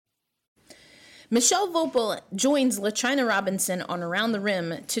Michelle Vopel joins LaChina Robinson on Around the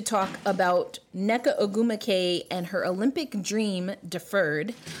Rim to talk about Nneka Ogwumike and her Olympic dream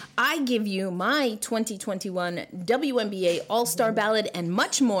deferred. I give you my 2021 WNBA All-Star ballad and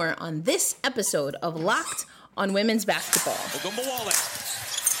much more on this episode of Locked on Women's Basketball. Ogumbalale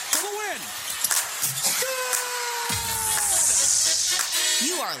for the win.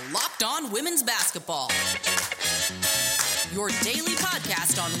 You are Locked on Women's Basketball, your daily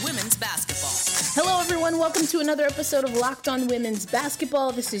podcast on women's basketball. Hello, everyone. Welcome to another episode of Locked on Women's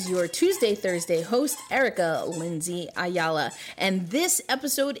Basketball. This is your Tuesday, Thursday host, Erica Lindsay Ayala. And this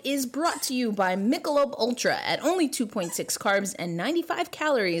episode is brought to you by Michelob Ultra at only 2.6 carbs and 95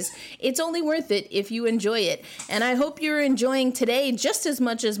 calories. It's only worth it if you enjoy it. And I hope you're enjoying today just as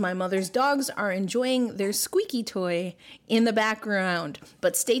much as my mother's dogs are enjoying their squeaky toy in the background.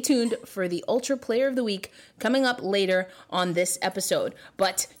 But stay tuned for the Ultra Player of the Week coming up later on this episode.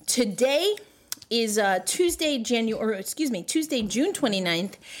 But today is Tuesday, June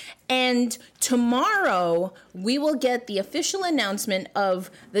 29th, and tomorrow we will get the official announcement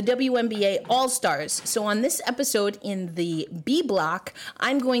of the WNBA All-Stars. So on this episode in the B block,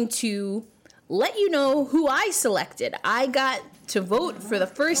 I'm going to let you know who I selected. I got to vote for the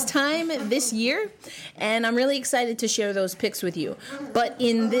first time this year, and I'm really excited to share those picks with you. But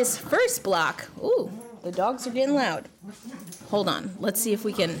in this first block, ooh, the dogs are getting loud. Hold on. Let's see if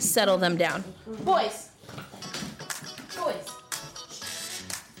we can settle them down. Boys.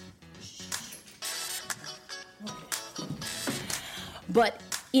 But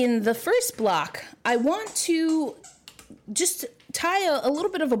in the first block, I want to just tie a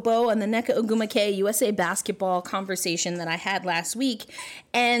little bit of a bow on the Nneka Ogwumike USA basketball conversation that I had last week.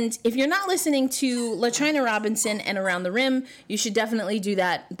 And if you're not listening to LaChina Robinson and Around the Rim, you should definitely do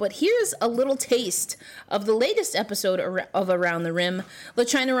that. But here's a little taste of the latest episode of Around the Rim.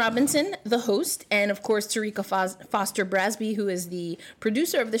 LaChina Robinson, the host, and of course Tarika Foster Brasby, who is the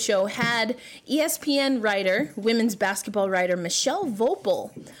producer of the show, had ESPN writer, women's basketball writer Michelle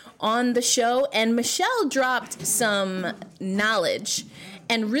Vopel on the show, and Michelle dropped some knowledge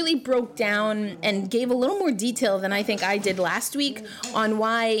and really broke down and gave a little more detail than I think I did last week on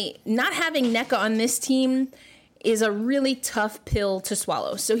why not having Nneka on this team is a really tough pill to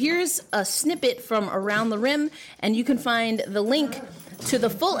swallow. So here's a snippet from Around the Rim, and you can find the link to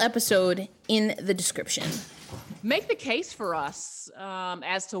the full episode in the description. Make the case for us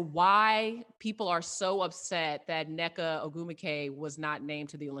as to why people are so upset that Nneka Ogwumike was not named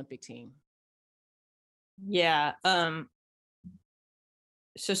to the Olympic team. Yeah.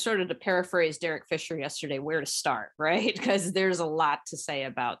 So sort of to paraphrase Derek Fisher yesterday, where to start, right? Because there's a lot to say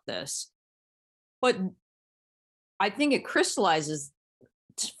about this. But I think it crystallizes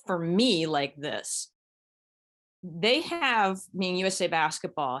for me like this. They have, meaning USA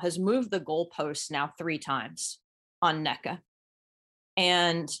Basketball, has moved the goalposts now 3 times on Nneka.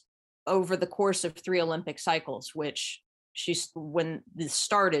 And over the course of 3 Olympic cycles, which when this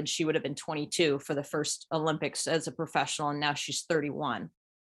started, she would have been 22 for the first Olympics as a professional, and now she's 31.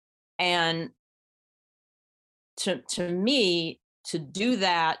 And to me, to do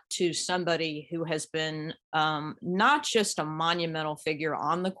that to somebody who has been not just a monumental figure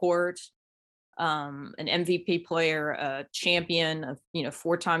on the court, an MVP player, a champion,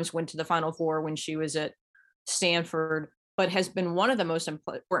 4 times went to the Final Four when she was at Stanford, but has been one of the most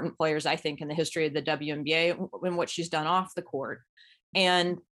important players, I think, in the history of the WNBA in what she's done off the court.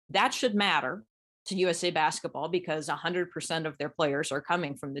 And that should matter to USA Basketball because 100% of their players are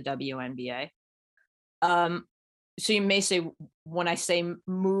coming from the WNBA. So you may say, when I say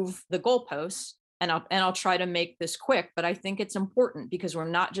move the goalposts, and I'll try to make this quick, but I think it's important because we're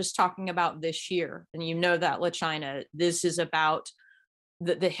not just talking about this year. And you know that, LaChina, this is about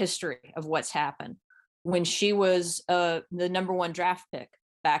the history of what's happened. When she was the number 1 draft pick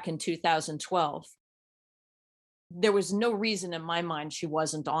back in 2012, there was no reason in my mind she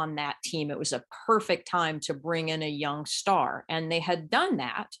wasn't on that team. It was a perfect time to bring in a young star. And they had done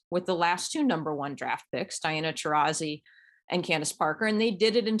that with the last 2 number 1 draft picks, Diana Taurasi and Candace Parker. And they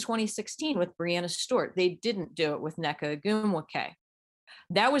did it in 2016 with Breanna Stewart. They didn't do it with Nneka Ogwumike.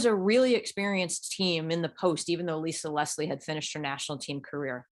 That was a really experienced team in the post, even though Lisa Leslie had finished her national team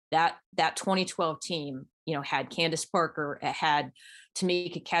career. That 2012 team, had Candace Parker, it had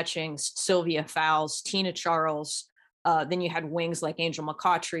Tamika Catchings, Sylvia Fowles, Tina Charles. Then you had wings like Angel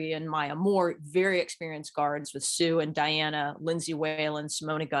McCautry and Maya Moore, very experienced guards with Sue and Diana, Lindsay Whalen,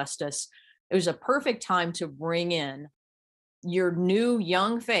 Simone Augustus. It was a perfect time to bring in your new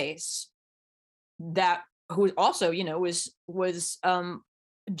young face that who also, was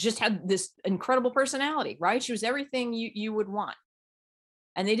just had this incredible personality, right? She was everything you would want.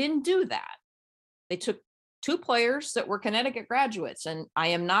 And they didn't do that. They took 2 players that were Connecticut graduates, and I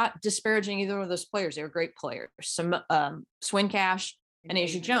am not disparaging either of those players. They were great players. Some Swincash and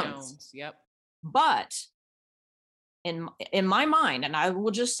Asia Jones. Yep. But in my mind, and I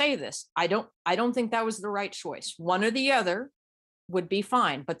will just say this, I don't think that was the right choice. One or the other would be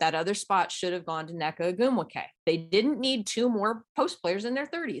fine, but that other spot should have gone to Nneka Ogwumike. They didn't need 2 more post players in their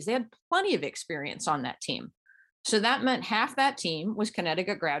 30s. They had plenty of experience on that team. So that meant half that team was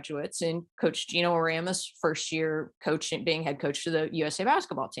Connecticut graduates, and Coach Gino Arama's first year coaching, being head coach to the USA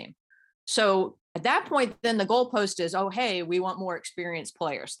basketball team. So at that point, then the goalpost is, oh, hey, we want more experienced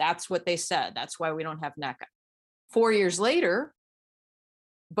players. That's what they said. That's why we don't have Nneka. 4 years later,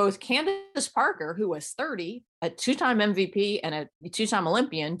 both Candace Parker, who was 30, a 2-time MVP and a 2-time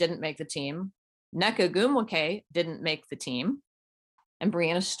Olympian, didn't make the team. Nneka Ogwumike didn't make the team, and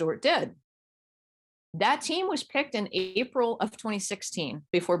Breanna Stewart did. That team was picked in April of 2016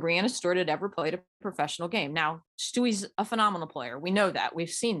 before Breanna Stewart had ever played a professional game. Now, Stewie's a phenomenal player. We know that. We've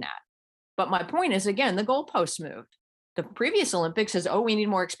seen that. But my point is, again, the goalposts moved. The previous Olympics is, oh, we need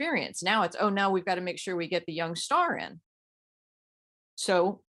more experience. Now it's, oh, now we've got to make sure we get the young star in.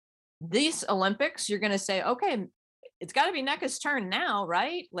 So these Olympics, you're going to say, okay, it's got to be Nneka's turn now,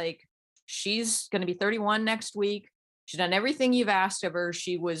 right? Like, she's going to be 31 next week. She's done everything you've asked of her.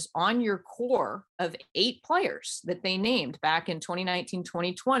 She was on your core of 8 players that they named back in 2019,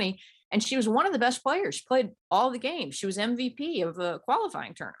 2020. And she was one of the best players. She played all the games. She was MVP of the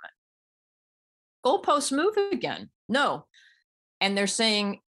qualifying tournament. Goalposts move again. No. And they're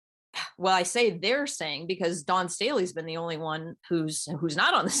saying, well, I say they're saying because Dawn Staley's been the only one who's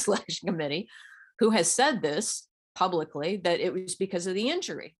not on the selection committee who has said this publicly, that it was because of the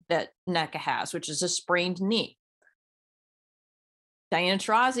injury that Nneka has, which is a sprained knee. Diana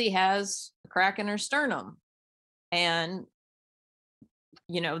Taurasi has a crack in her sternum. And,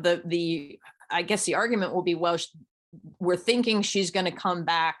 you know, I guess the argument will be, well, we're thinking she's going to come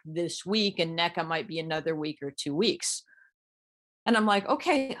back this week and Nneka might be another week or 2 weeks. And I'm like,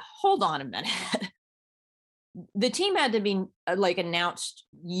 okay, hold on a minute. The team had to be announced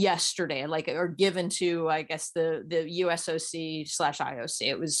yesterday, or given to, I guess, the USOC/IOC.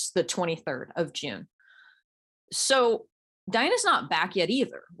 It was the 23rd of June. So Diana's not back yet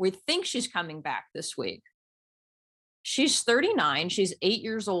either. We think she's coming back this week. She's 39. She's 8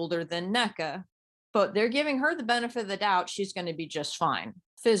 years older than Nneka, but they're giving her the benefit of the doubt. She's going to be just fine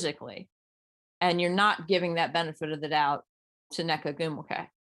physically. And you're not giving that benefit of the doubt to Nneka Ogwumike.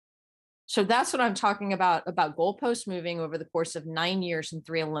 So that's what I'm talking about goalposts moving over the course of 9 years and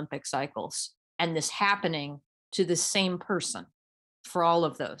 3 Olympic cycles. And this happening to the same person for all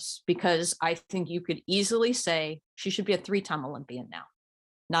of those, because I think you could easily say she should be a 3-time Olympian now,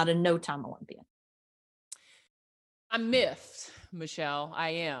 not a no-time Olympian. I'm miffed, Michelle. I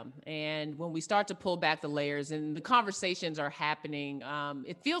am. And when we start to pull back the layers and the conversations are happening,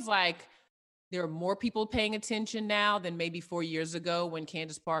 it feels like there are more people paying attention now than maybe 4 years ago when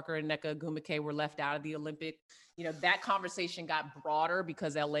Candace Parker and Nneka Ogwumike were left out of the Olympic. You know, that conversation got broader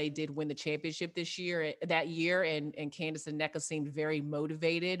because LA did win the championship that year, and Candace and Nneka seemed very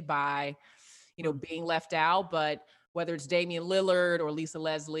motivated by, you know, being left out. But whether it's Damian Lillard or Lisa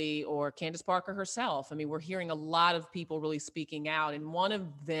Leslie or Candace Parker herself, I mean, we're hearing a lot of people really speaking out. And one of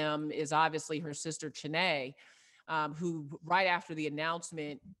them is obviously her sister, Chiney, who right after the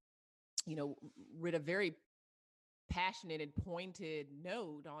announcement, you know, read a very passionate and pointed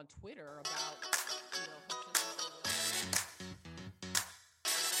note on Twitter about, you know,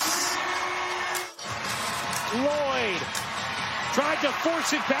 Lloyd tried to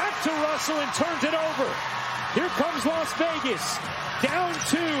force it back to Russell and turned it over. Here comes Las Vegas. Down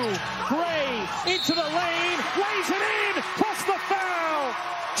 2, Gray into the lane, lays it in, plus the foul.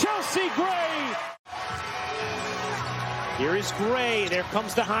 Chelsea Gray. Here is Gray. There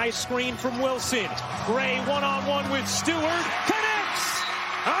comes the high screen from Wilson. Gray one-on-one with Stewart. Connects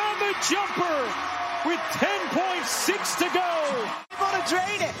on the jumper with 10.6 to go. Want to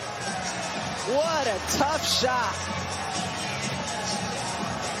drain it. What a tough shot.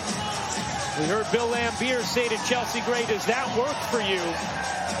 We heard Bill Laimbeer say to Chelsea Gray, does that work for you?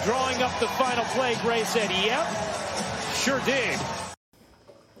 Drawing up the final play, Gray said, yep, sure did.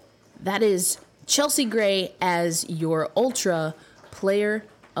 That is Chelsea Gray as your Ultra Player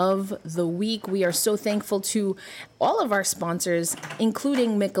of the week. We are so thankful to all of our sponsors,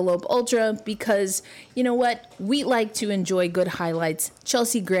 including Michelob Ultra, because you know what? We like to enjoy good highlights.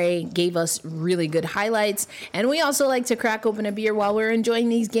 Chelsea Gray gave us really good highlights, and we also like to crack open a beer while we're enjoying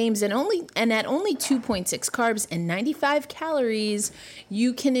these games. And at only 2.6 carbs and 95 calories,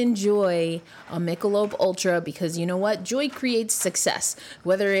 you can enjoy a Michelob Ultra, because you know what? Joy creates success,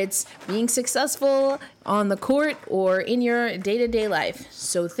 whether it's being successful on the court or in your day-to-day life.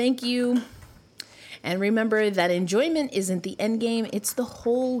 So thank you. And remember that enjoyment isn't the end game, it's the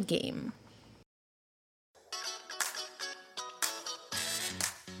whole game.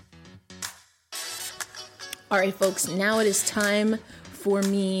 All right, folks, now it is time for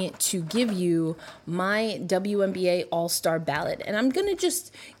me to give you my WNBA All-Star ballot. And I'm going to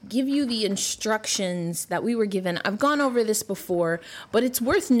just give you the instructions that we were given. I've gone over this before, but it's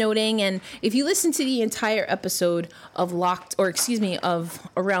worth noting. And if you listen to the entire episode of of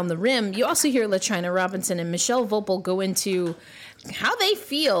Around the Rim, you also hear LaChina Robinson and Michelle Vopel go into how they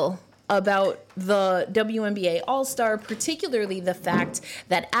feel about the WNBA All-Star, particularly the fact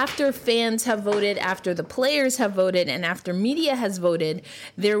that after fans have voted, after the players have voted, and after media has voted,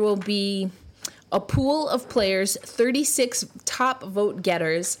 there will be a pool of players, 36 top vote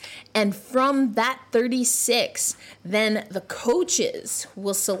getters, and from that 36, then the coaches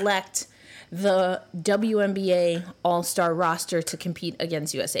will select the WNBA All-Star roster to compete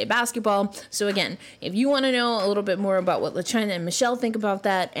against USA Basketball. So again, if you want to know a little bit more about what LaChina and Michelle think about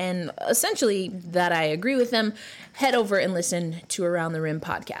that, and essentially that I agree with them, head over and listen to Around the Rim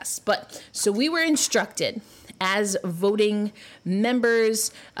podcast. But so we were instructed as voting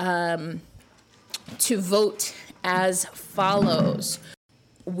members to vote as follows.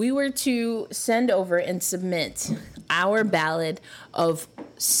 We were to send over and submit our ballot of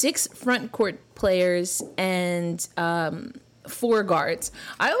 6 front court players and 4 guards.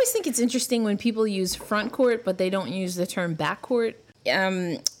 I always think it's interesting when people use front court, but they don't use the term back court.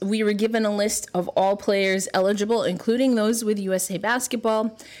 We were given a list of all players eligible, including those with USA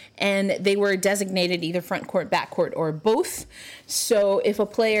Basketball, and they were designated either front court, back court, or both. So if a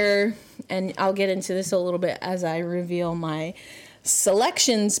player, and I'll get into this a little bit as I reveal my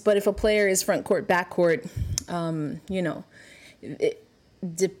selections, but if a player is front court, back court,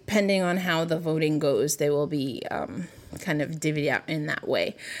 depending on how the voting goes, they will be kind of divvied out in that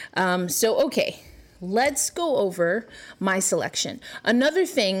way. Okay, let's go over my selection. Another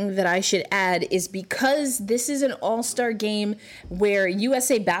thing that I should add is because this is an all-star game where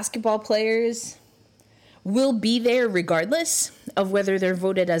USA Basketball players will be there regardless of whether they're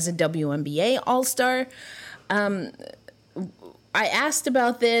voted as a WNBA all-star. I asked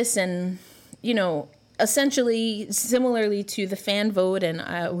about this, and, essentially similarly to the fan vote, and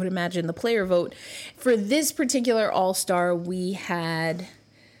I would imagine the player vote, for this particular all-star, we had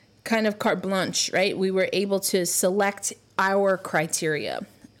kind of carte blanche, right? We were able to select our criteria.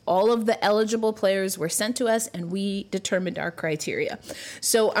 All of the eligible players were sent to us, and we determined our criteria.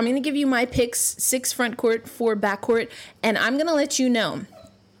 So I'm going to give you my picks, 6 front court, 4 back court, and I'm going to let you know,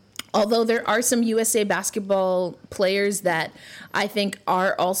 although there are some USA Basketball players that I think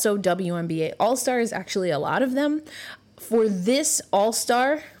are also WNBA All-Stars, actually a lot of them, for this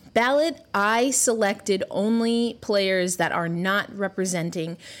All-Star ballot, I selected only players that are not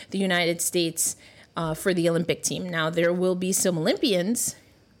representing the United States for the Olympic team. Now, there will be some Olympians,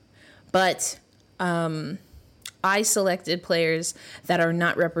 but I selected players that are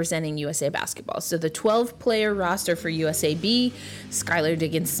not representing USA Basketball. So the 12-player roster for USAB, Skylar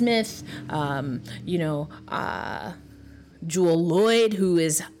Diggins-Smith, Jewel Lloyd, who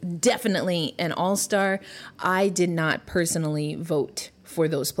is definitely an all-star. I did not personally vote for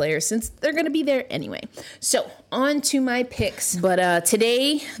those players since they're going to be there anyway. So on to my picks. But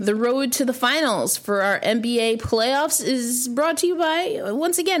today, the road to the finals for our NBA playoffs is brought to you by,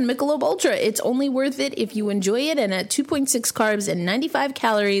 once again, Michelob Ultra. It's only worth it if you enjoy it. And at 2.6 carbs and 95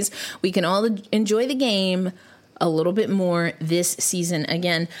 calories, we can all enjoy the game a little bit more this season.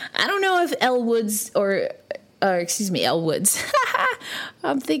 Again, I don't know if Elle Woods.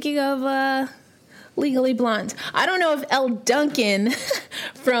 I'm thinking of Legally Blonde. I don't know if Elle Duncan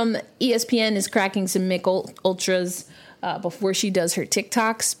from ESPN is cracking some Michelob Ultras before she does her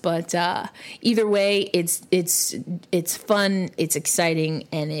TikToks, but either way, it's fun, it's exciting,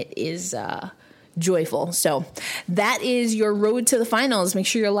 and it is joyful. So that is your road to the finals. Make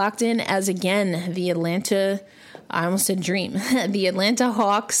sure you're locked in as, again, the Atlanta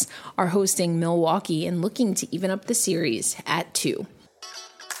Hawks are hosting Milwaukee and looking to even up the series at 2.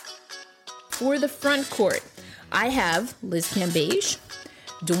 For the front court, I have Liz Cambage,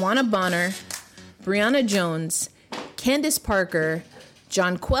 DeWanna Bonner, Brianna Jones, Candace Parker,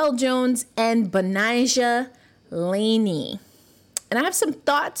 Jonquel Jones, and Betnijah Laney. And I have some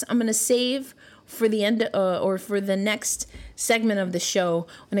thoughts I'm going to save for the end or for the next segment of the show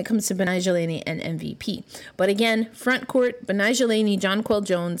when it comes to Betnijah Laney and MVP. But again, front court, Betnijah Laney, Jonquel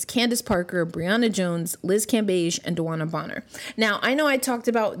Jones, Candace Parker, Brianna Jones, Liz Cambage, and DeWanna Bonner. Now, I know I talked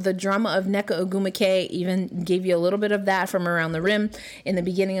about the drama of Nneka Ogwumike, even gave you a little bit of that from around the rim in the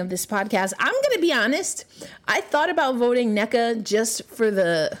beginning of this podcast. I'm going to be honest. I thought about voting Nneka just for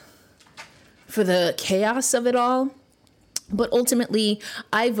the chaos of it all. But ultimately,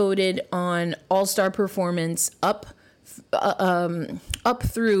 I voted on All-Star performance up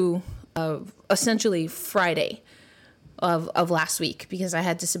through essentially Friday of last week, because I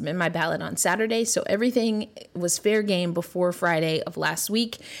had to submit my ballot on Saturday. So everything was fair game before Friday of last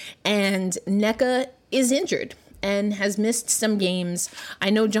week. And Nneka is injured and has missed some games. I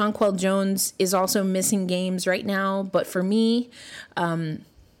know Jonquel Jones is also missing games right now. But for me,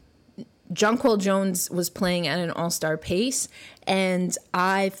 Jonquel Jones was playing at an all-star pace, and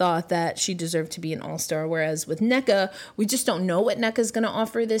I thought that she deserved to be an all-star, whereas with Nneka, we just don't know what Nneka is going to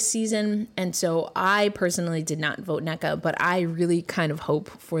offer this season, and so I personally did not vote Nneka, but I really kind of hope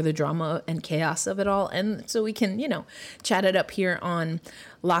for the drama and chaos of it all, and so we can, chat it up here on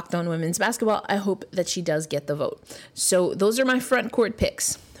Locked On Women's Basketball. I hope that she does get the vote. So those are my front court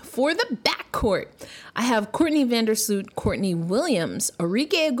picks. For the backcourt, I have Courtney Vandersloot, Courtney Williams,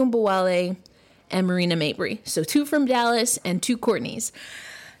 Arike Ogunbowale, and Marina Mabrey. So 2 from Dallas and 2 Courtneys.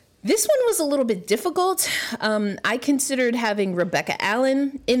 This one was a little bit difficult. I considered having Rebecca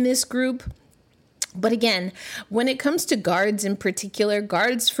Allen in this group. But again, when it comes to guards in particular,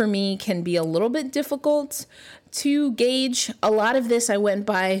 guards for me can be a little bit difficult to gauge. A lot of this I went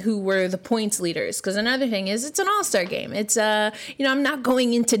by who were the points leaders, because another thing is it's an all-star game. It's I'm not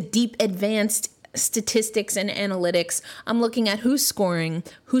going into deep advanced statistics and analytics. I'm looking at who's scoring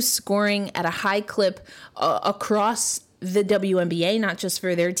at a high clip across the WNBA, not just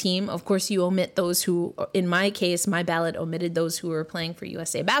for their team. Of course, you omit those who, in my case, my ballot omitted those who were playing for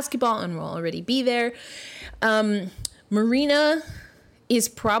USA Basketball and will already be there. Marina is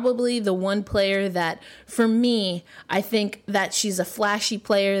probably the one player that, for me, I think that she's a flashy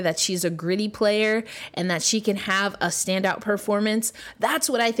player, that she's a gritty player, and that she can have a standout performance. That's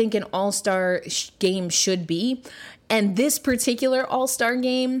what I think an all-star game should be. And this particular all-star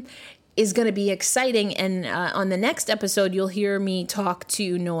game is going to be exciting. And on the next episode, you'll hear me talk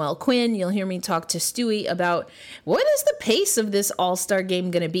to Noelle Quinn. You'll hear me talk to Stewie about what is the pace of this all-star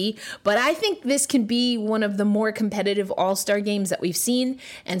game going to be. But I think this can be one of the more competitive all-star games that we've seen.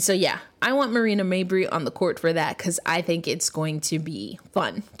 And so, yeah, I want Marina Mabrey on the court for that, because I think it's going to be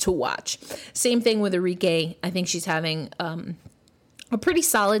fun to watch. Same thing with Arike. I think she's having a pretty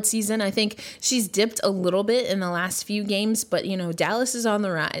solid season. I think she's dipped a little bit in the last few games, but Dallas is on the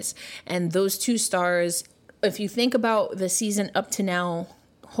rise. And those 2 stars, if you think about the season up to now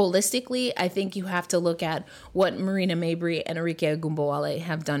holistically, I think you have to look at what Marina Mabrey and Arike Ogunbowale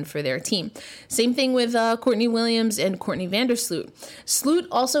have done for their team. Same thing with Courtney Williams and Courtney Vandersloot. Sloot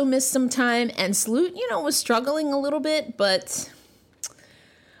also missed some time, and Sloot, was struggling a little bit, but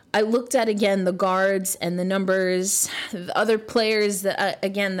I looked at, again, the guards and the numbers, the other players that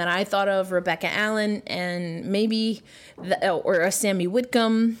I thought of, Rebecca Allen and maybe or Sammy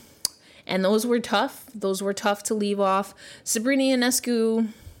Whitcomb, and those were tough. Those were tough to leave off. Sabrina Ionescu,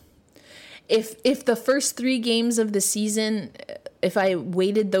 if the first 3 games of the season, if I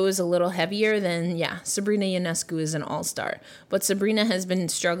weighted those a little heavier, then yeah, Sabrina Ionescu is an all-star. But Sabrina has been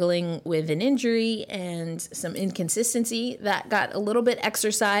struggling with an injury and some inconsistency that got a little bit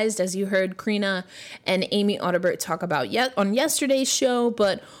exercised, as you heard Krina and Amy Audibert talk about on yesterday's show.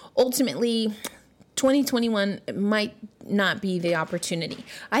 But ultimately, 2021 might not be the opportunity.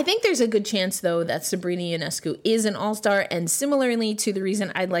 I think there's a good chance, though, that Sabrina Ionescu is an all-star, and similarly to the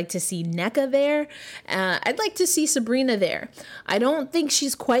reason I'd like to see Nneka there, I'd like to see Sabrina there. I don't think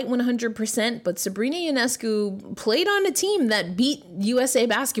she's quite 100%, but Sabrina Ionescu played on a team that beat USA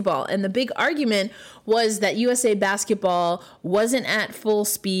Basketball, and the big argument was that USA Basketball wasn't at full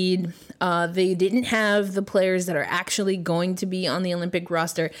speed. They didn't have the players that are actually going to be on the Olympic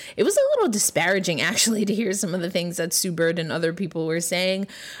roster. It was a little disparaging, actually, to hear some of the things that Sue Bird and other people were saying.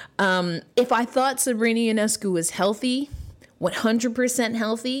 If I thought Sabrina Ionescu was healthy, 100%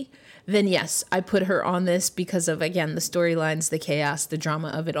 healthy, then yes, I put her on this because of, again, the storylines, the chaos, the drama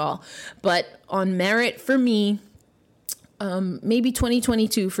of it all. But on merit, for me, maybe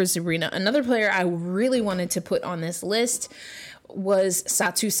 2022 for Sabrina. Another player I really wanted to put on this list was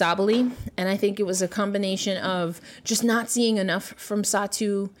Satou Sabally, and I think it was a combination of just not seeing enough from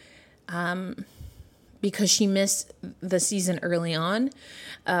Satou because she missed the season early on.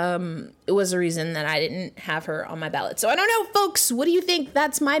 It was a reason that I didn't have her on my ballot. So I don't know, folks. What do you think?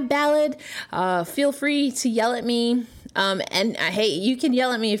 That's my ballot. Feel free to yell at me. And hey, you can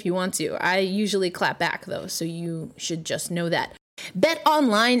yell at me if you want to. I usually clap back, though, so you should just know that. Bet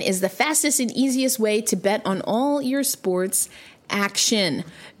Online is the fastest and easiest way to bet on all your sports action.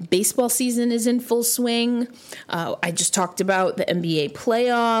 Baseball season is in full swing. I just talked about the NBA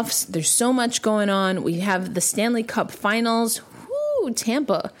playoffs. There's so much going on. We have the Stanley Cup Finals. Woo,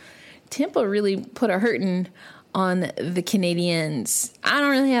 Tampa really put a hurting on the Canadiens. I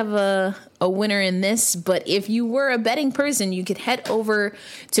don't really have a winner in this, but if you were a betting person, you could head over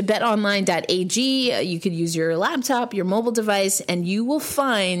to betonline.ag. You could use your laptop, your mobile device, and you will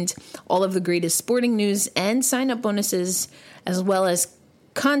find all of the greatest sporting news and sign-up bonuses, as well as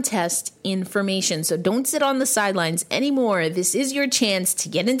contest information. So don't sit on the sidelines anymore. This is your chance to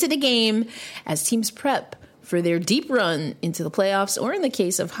get into the game as teams prep for their deep run into the playoffs, or in the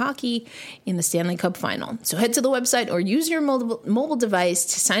case of hockey, in the Stanley Cup Final. So head to the website or use your mobile device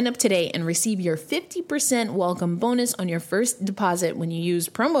to sign up today and receive your 50% welcome bonus on your first deposit when you use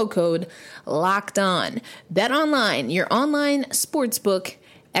promo code LOCKEDON. Bet Online, your online sportsbook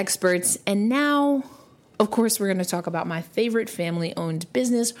experts. And now, of course, we're going to talk about my favorite family-owned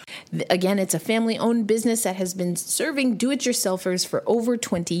business. Again, it's a family-owned business that has been serving do-it-yourselfers for over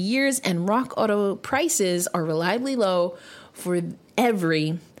 20 years, and Rock Auto prices are reliably low for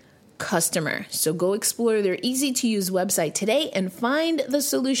every customer. So go explore their easy-to-use website today and find the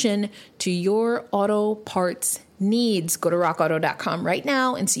solution to your auto parts needs. Go to rockauto.com right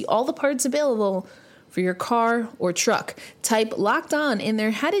now and see all the parts available for your car or truck. Type Locked On in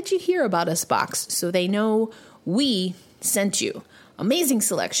their "How did you hear about us" box so they know we sent you. Amazing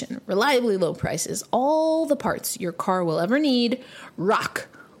selection, reliably low prices, all the parts your car will ever need.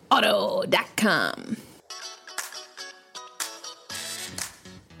 rockauto.com.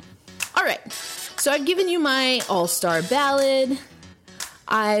 All right, so I've given you my all-star ballad.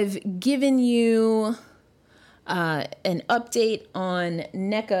 I've given you an update on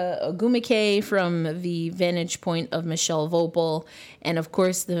Nneka Ogwumike from the vantage point of Michelle Vopel, and of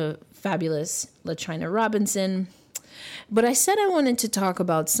course the fabulous LaChina Robinson. But I said I wanted to talk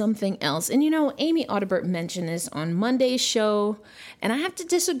about something else. And Amy Audibert mentioned this on Monday's show, and I have to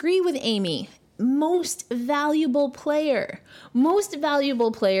disagree with Amy. Most valuable player. Most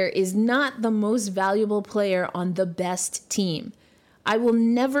valuable player is not the most valuable player on the best team. I will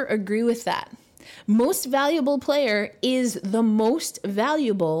never agree with that. Most valuable player is the most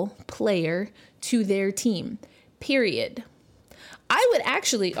valuable player to their team, period. I would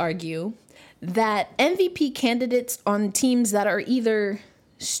actually argue that MVP candidates on teams that are either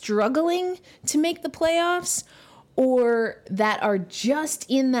struggling to make the playoffs or that are just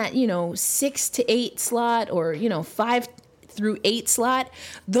in that, 6 to 8 slot or, 5 through 8 slot,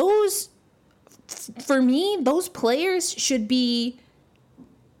 those, for me, those players should be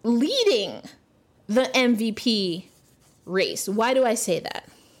leading the MVP race. Why do I say that?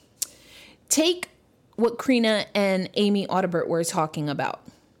 Take what Krina and Amy Audibert were talking about.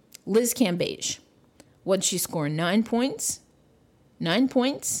 Liz Cambage. What'd she score? 9 points? 9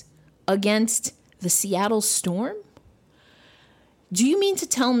 points against the Seattle Storm? Do you mean to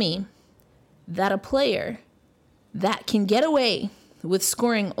tell me that a player that can get away with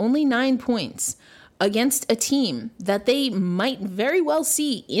scoring only 9 points against a team that they might very well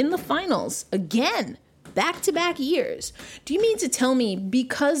see in the finals again, back-to-back years, do you mean to tell me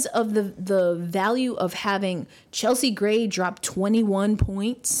because of the value of having Chelsea Gray drop 21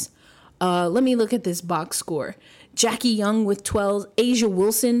 points? Let me look at this box score. Jackie Young with 12, Asia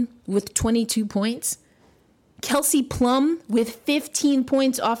Wilson with 22 points, Kelsey Plum with 15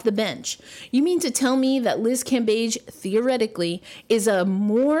 points off the bench. You mean to tell me that Liz Cambage theoretically is a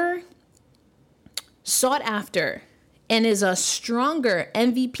more sought after and is a stronger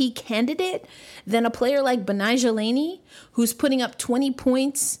MVP candidate than a player like Betnijah Laney, who's putting up 20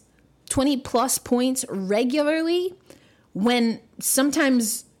 plus points regularly, when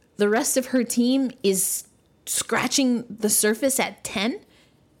sometimes the rest of her team is scratching the surface at 10?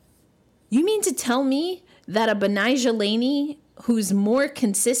 You mean to tell me that a Betnijah Laney, who's more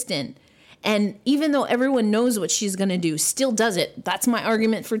consistent, and even though everyone knows what she's going to do, still does it? That's my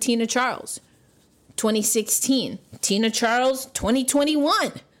argument for Tina Charles. 2016. Tina Charles,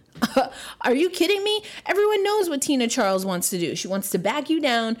 2021. Are you kidding me? Everyone knows what Tina Charles wants to do. She wants to back you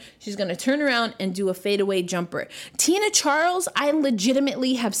down. She's going to turn around and do a fadeaway jumper. Tina Charles, I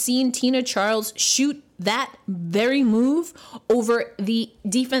legitimately have seen Tina Charles shoot that very move over the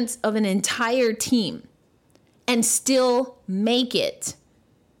defense of an entire team and still make it.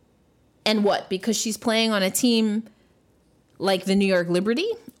 And what? Because she's playing on a team like the New York Liberty,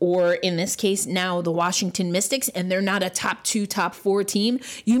 or in this case now the Washington Mystics, and they're not a top 2, top 4 team,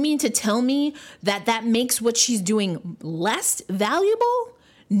 you mean to tell me that that makes what she's doing less valuable?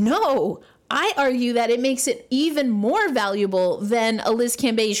 No, I argue that it makes it even more valuable than a Liz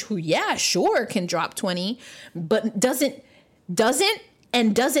Cambage, who, yeah, sure, can drop 20, but doesn't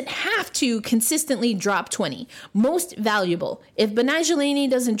have to consistently drop 20. Most valuable. If Betnijah Laney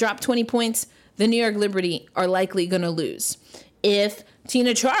doesn't drop 20 points, the New York Liberty are likely going to lose. If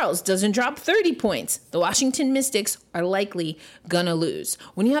Tina Charles doesn't drop 30 points, the Washington Mystics are likely going to lose.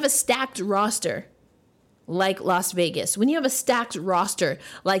 When you have a stacked roster like Las Vegas, when you have a stacked roster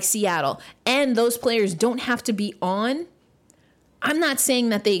like Seattle, and those players don't have to be on, I'm not saying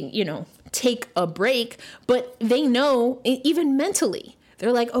that they, take a break, but they know, even mentally,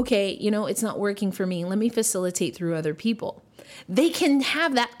 they're like, okay, it's not working for me. Let me facilitate through other people. They can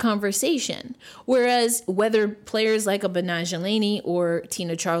have that conversation. Whereas whether players like a Betnijah Laney or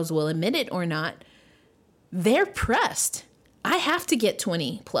Tina Charles will admit it or not, they're pressed. I have to get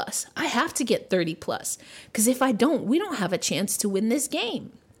 20 plus. I have to get 30 plus. Because if I don't, we don't have a chance to win this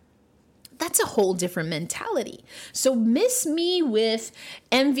game. That's a whole different mentality. So miss me with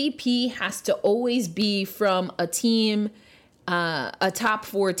MVP has to always be from a team, a top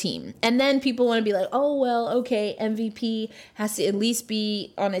 4 team. And then people want to be like, oh, well, okay, MVP has to at least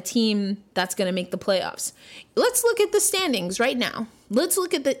be on a team that's going to make the playoffs. Let's look at the standings right now. Let's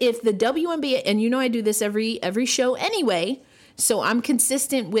look at if the WNBA, and I do this every show anyway, so I'm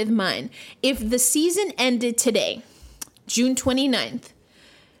consistent with mine. If the season ended today, June 29th,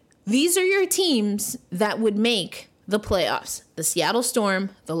 these are your teams that would make the playoffs: the Seattle Storm,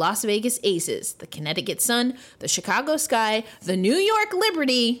 the Las Vegas Aces, the Connecticut Sun, the Chicago Sky, the New York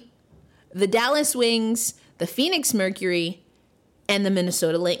Liberty, the Dallas Wings, the Phoenix Mercury, and the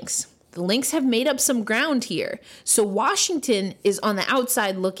Minnesota Lynx. The Lynx have made up some ground here. So Washington is on the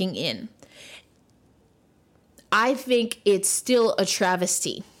outside looking in. I think it's still a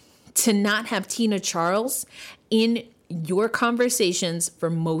travesty to not have Tina Charles in your conversations for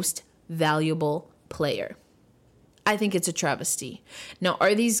most valuable player. I think it's a travesty. Now,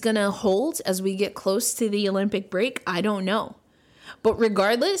 are these going to hold as we get close to the Olympic break? I don't know. But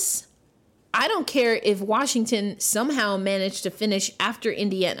regardless, I don't care if Washington somehow managed to finish after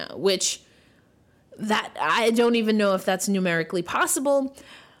Indiana, which that I don't even know if that's numerically possible.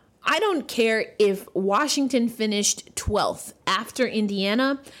 I don't care if Washington finished 12th after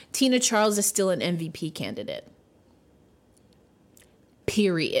Indiana. Tina Charles is still an MVP candidate.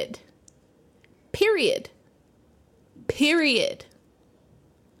 Period.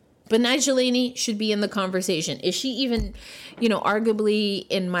 Betnijah Laney should be in the conversation. Is she even, arguably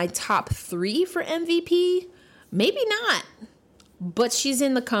in my top 3 for MVP? Maybe not, but she's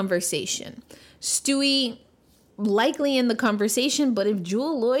in the conversation. Stewie, likely in the conversation, but if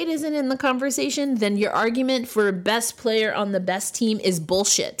Jewell Loyd isn't in the conversation, then your argument for best player on the best team is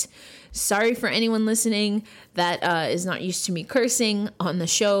bullshit. Sorry for anyone listening that is not used to me cursing on the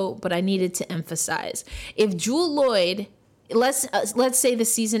show, but I needed to emphasize. If Jewell Loyd, let's say the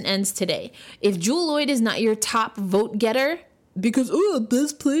season ends today. If Jewell Loyd is not your top vote getter, because,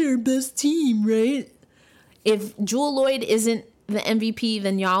 best player, best team, right? If Jewell Loyd isn't the MVP,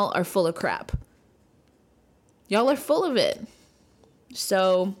 then y'all are full of crap. Y'all are full of it.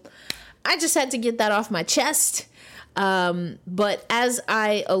 So I just had to get that off my chest. But as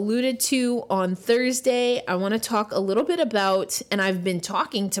I alluded to on Thursday, I want to talk a little bit about, and I've been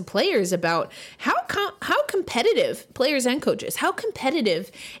talking to players about how competitive, players and coaches, how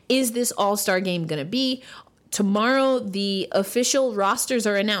competitive is this All-Star game going to be? Tomorrow, the official rosters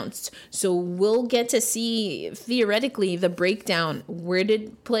are announced, so we'll get to see, theoretically, the breakdown. Where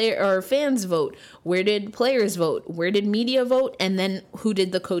did fans vote? Where did players vote? Where did media vote? And then who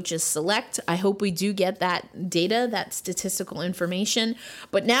did the coaches select? I hope we do get that data, that statistical information.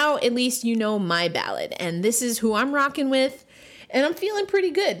 But now, at least you know my ballot, and this is who I'm rocking with, and I'm feeling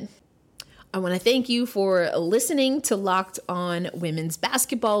pretty good. I want to thank you for listening to Locked On Women's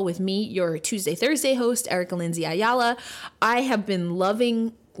Basketball with me, your Tuesday, Thursday host, Erica Lindsay Ayala. I have been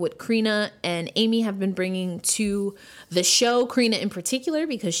loving what Karina and Amy have been bringing to the show. Karina in particular,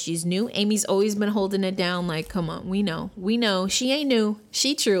 because she's new. Amy's always been holding it down like, come on, we know. She ain't new.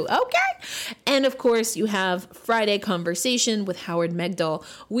 She true. Okay. And of course, you have Friday Conversation with Howard Megdal.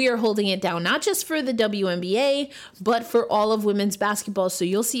 We are holding it down, not just for the WNBA, but for all of women's basketball. So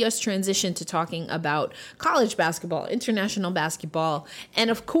you'll see us transition to talking about college basketball, international basketball, and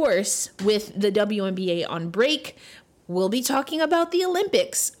of course, with the WNBA on break, we'll be talking about the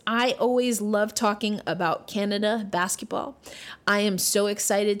Olympics. I always love talking about Canada basketball. I am so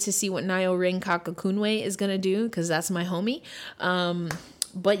excited to see what Nayo Ring-Kakakunwe is going to do because that's my homie.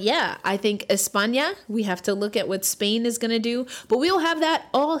 But yeah, I think España, we have to look at what Spain is going to do. But we'll have that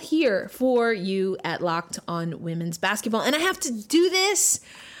all here for you at Locked On Women's Basketball. And I have to do this.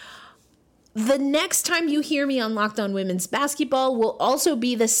 The next time you hear me on Locked On Women's Basketball will also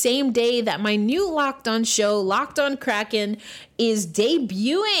be the same day that my new Locked On show, Locked On Kraken, is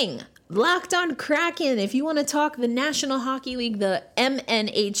debuting. Locked On Kraken, if you want to talk the National Hockey League, the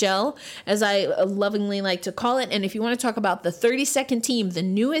MNHL, as I lovingly like to call it, and if you want to talk about the 32nd team, the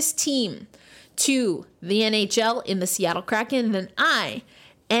newest team to the NHL in the Seattle Kraken, then I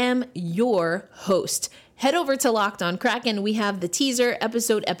am your host. Head over to Locked On Kraken. We have the teaser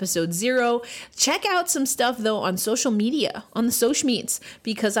episode 0. Check out some stuff, though, on social media, on the social meets,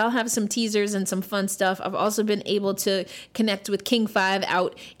 because I'll have some teasers and some fun stuff. I've also been able to connect with King 5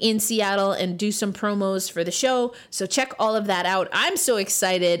 out in Seattle and do some promos for the show. So check all of that out. I'm so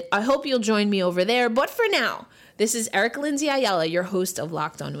excited. I hope you'll join me over there. But for now, this is Erica Lindsay Ayala, your host of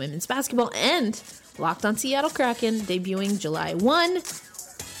Locked On Women's Basketball and Locked On Seattle Kraken, debuting July 1.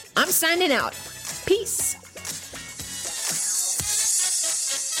 I'm signing out. Peace.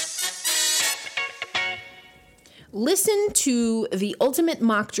 Listen to the Ultimate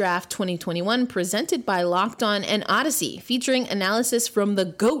Mock Draft 2021 presented by Locked On and Odyssey, featuring analysis from the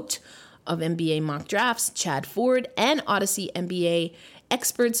GOAT of NBA mock drafts, Chad Ford, and Odyssey NBA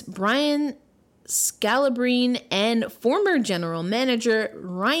experts Brian Scalabrine and former general manager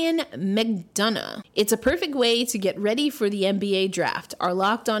Ryan McDonough. It's a perfect way to get ready for the NBA draft. Our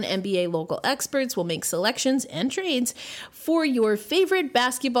Locked On NBA local experts will make selections and trades for your favorite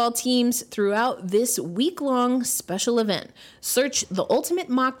basketball teams throughout this week-long special event. Search the Ultimate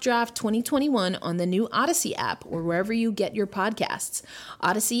Mock Draft 2021 on the new Odyssey app or wherever you get your podcasts.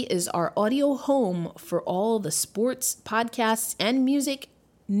 Odyssey is our audio home for all the sports, podcasts, and music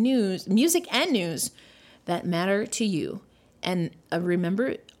and news that matter to you. And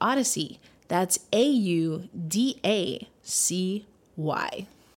remember Odyssey, that's AUDACY.